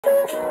Hi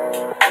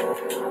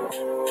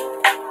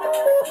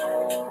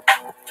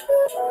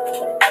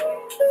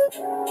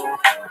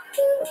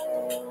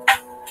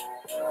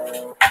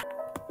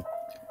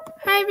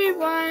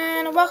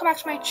everyone, welcome back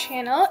to my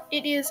channel.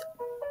 It is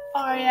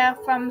Aria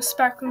from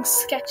Sparkling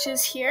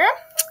Sketches here.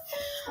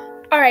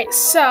 Alright,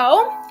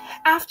 so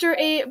after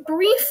a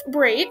brief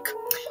break,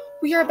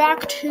 we are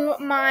back to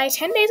my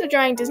 10 days of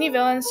drawing Disney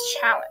villains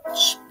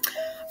challenge.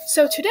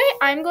 So today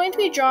I'm going to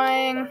be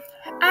drawing,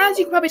 as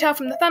you can probably tell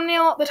from the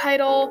thumbnail, the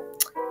title,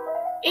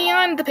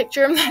 and the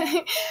picture,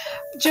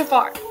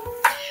 Jafar.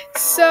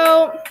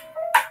 So,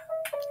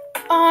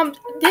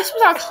 this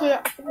was actually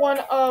one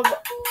of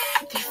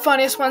the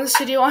funnest ones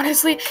to do,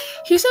 honestly.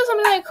 He said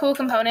something like cool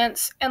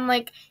components, and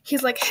like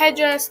he's like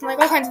headdress and like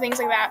all kinds of things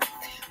like that.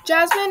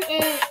 Jasmine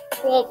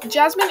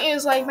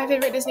is like my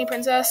favorite Disney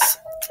princess.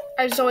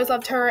 I just always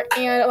loved her,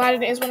 and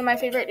Aladdin is one of my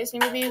favorite Disney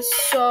movies.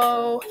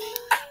 So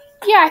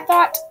yeah, I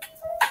thought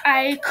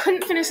I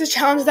couldn't finish this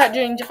challenge without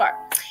doing Jafar.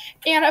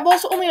 And I've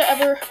also only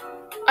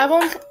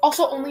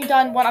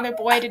done one other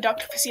boy. I did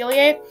Dr.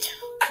 Facilier,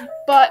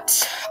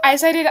 but I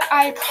decided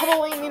I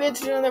probably needed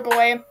to do another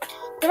boy.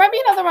 There might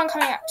be another one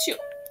coming out too.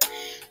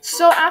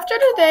 So after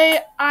today,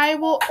 I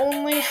will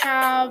only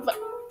have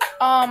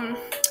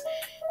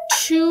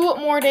 2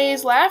 more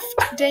days left,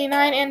 day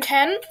 9 and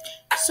 10.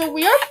 So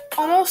we are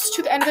almost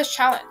to the end of this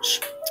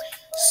challenge.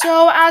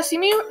 So as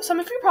some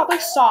of you probably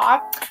saw,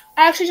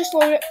 I actually just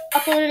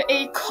uploaded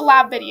a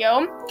collab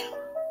video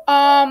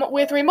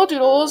with Rainbow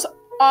Doodles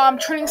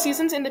turning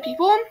seasons into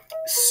people.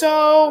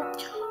 So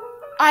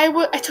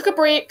I took a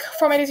break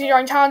from my Disney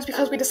drawing challenge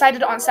because we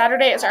decided on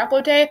Saturday as our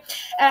upload day,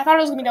 and I thought I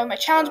was going to be done with my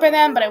challenge by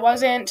then, but I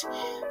wasn't.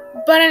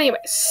 But anyway,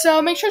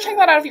 so make sure to check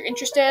that out if you're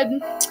interested.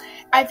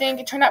 I think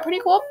it turned out pretty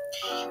cool.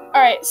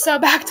 Alright, so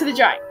back to the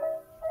drawing.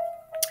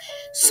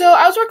 So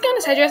I was working on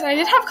his headdress, and I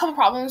did have a couple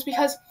problems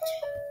because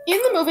in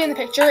the movie, in the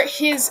picture,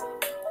 his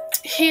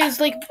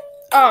like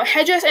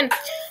headdress and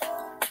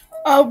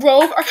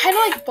robe are kind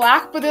of like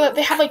black, but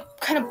they have like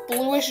kind of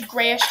bluish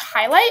grayish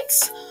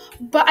highlights.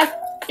 But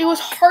it was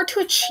hard to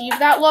achieve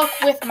that look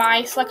with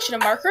my selection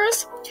of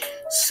markers,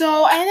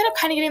 so I ended up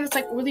kind of getting this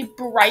like really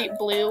bright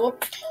blue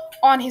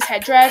on his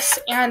headdress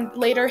and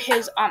later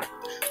his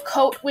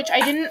coat, which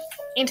I didn't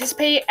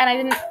anticipate,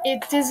 and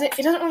it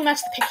doesn't really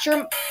match the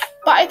picture.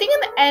 But I think in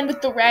the end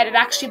with the red, it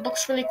actually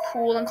looks really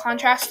cool and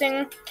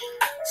contrasting.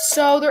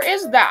 So there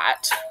is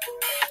that.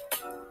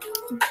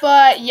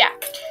 But yeah.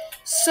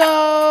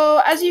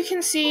 So as you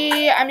can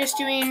see, I'm just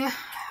doing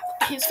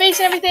his face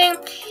and everything.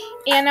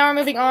 And now we're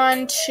moving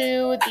on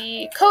to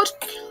the coat.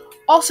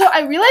 Also,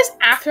 I realized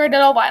after I did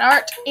all line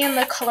art and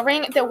the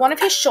coloring that one of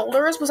his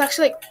shoulders was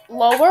actually like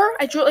lower.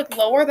 I drew it like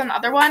lower than the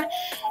other one.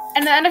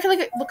 And then I feel like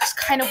it looks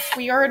kind of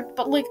weird,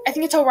 but like I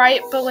think it's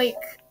alright, but like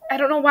I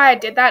don't know why I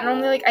did that.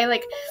 Normally like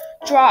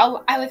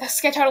I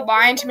sketch out a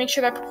line to make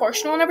sure they're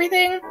proportional and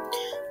everything.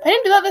 But I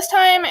didn't do that this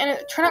time, and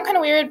it turned out kind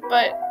of weird,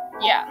 but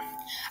yeah.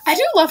 I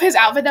do love his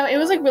outfit though. It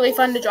was like really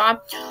fun to draw,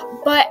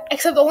 but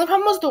except the only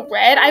problem was the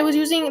red I was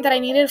using that I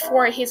needed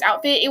for his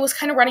outfit. It was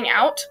kind of running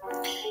out,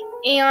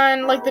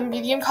 and like the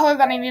medium color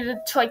that I needed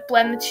to like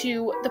blend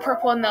the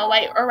purple and the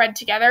light or red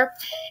together,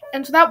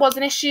 and so that was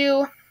an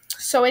issue.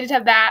 So I did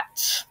have that.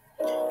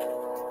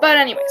 But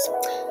anyways,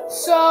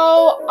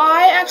 so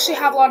I actually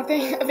have a lot of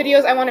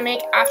videos I want to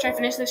make after I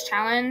finish this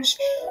challenge.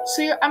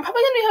 So I'm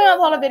probably going to be having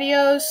a lot of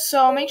videos,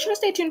 so make sure to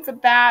stay tuned for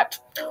that.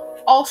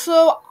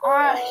 Also,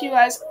 you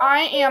guys,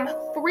 I am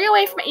 3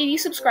 away from 80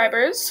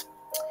 subscribers,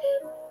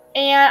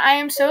 and I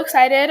am so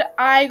excited.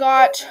 I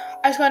got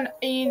a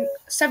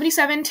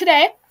 77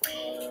 today,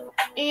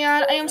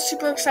 and I am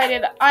super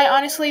excited. I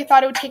honestly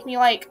thought it would take me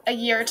like a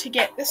year to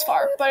get this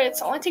far, but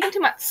it's only taken 2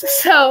 months,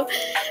 so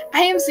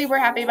I am super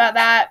happy about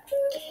that.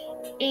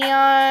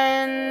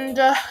 And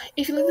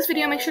if you like this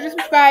video, make sure to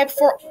subscribe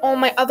for all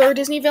my other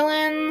Disney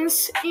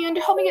villains and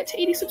to help me get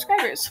to 80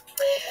 subscribers.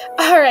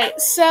 Alright,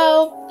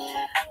 so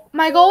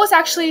my goal was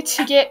actually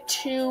to get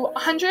to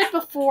 100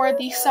 before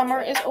the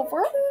summer is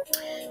over.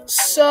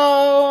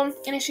 So,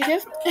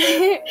 initiative.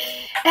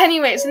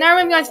 Anyways, now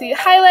we're moving on to the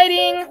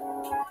highlighting.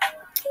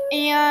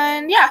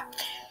 And yeah,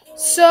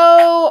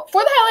 so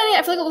for the highlighting,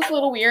 I feel like it looks a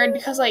little weird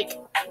because like,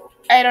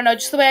 I don't know,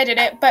 just the way I did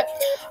it, but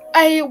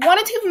I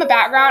wanted to give him a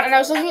background, and I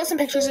was looking at some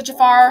pictures of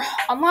Jafar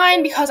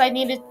online because I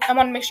wanted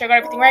to make sure I got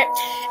everything right,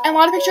 and a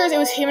lot of pictures, it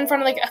was him in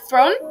front of like a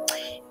throne,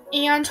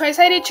 and so I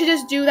decided to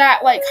just do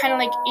that like kind of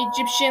like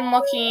Egyptian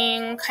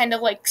looking kind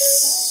of like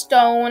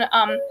sandstone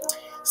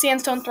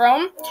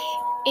throne,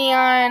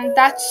 and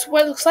that's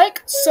what it looks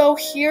like. So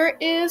here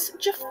is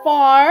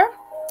Jafar,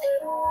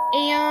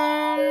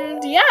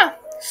 and yeah,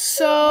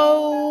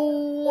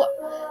 so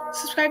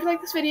subscribe if you like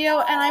this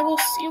video, and I will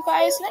see you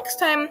guys next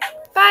time.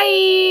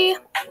 Bye!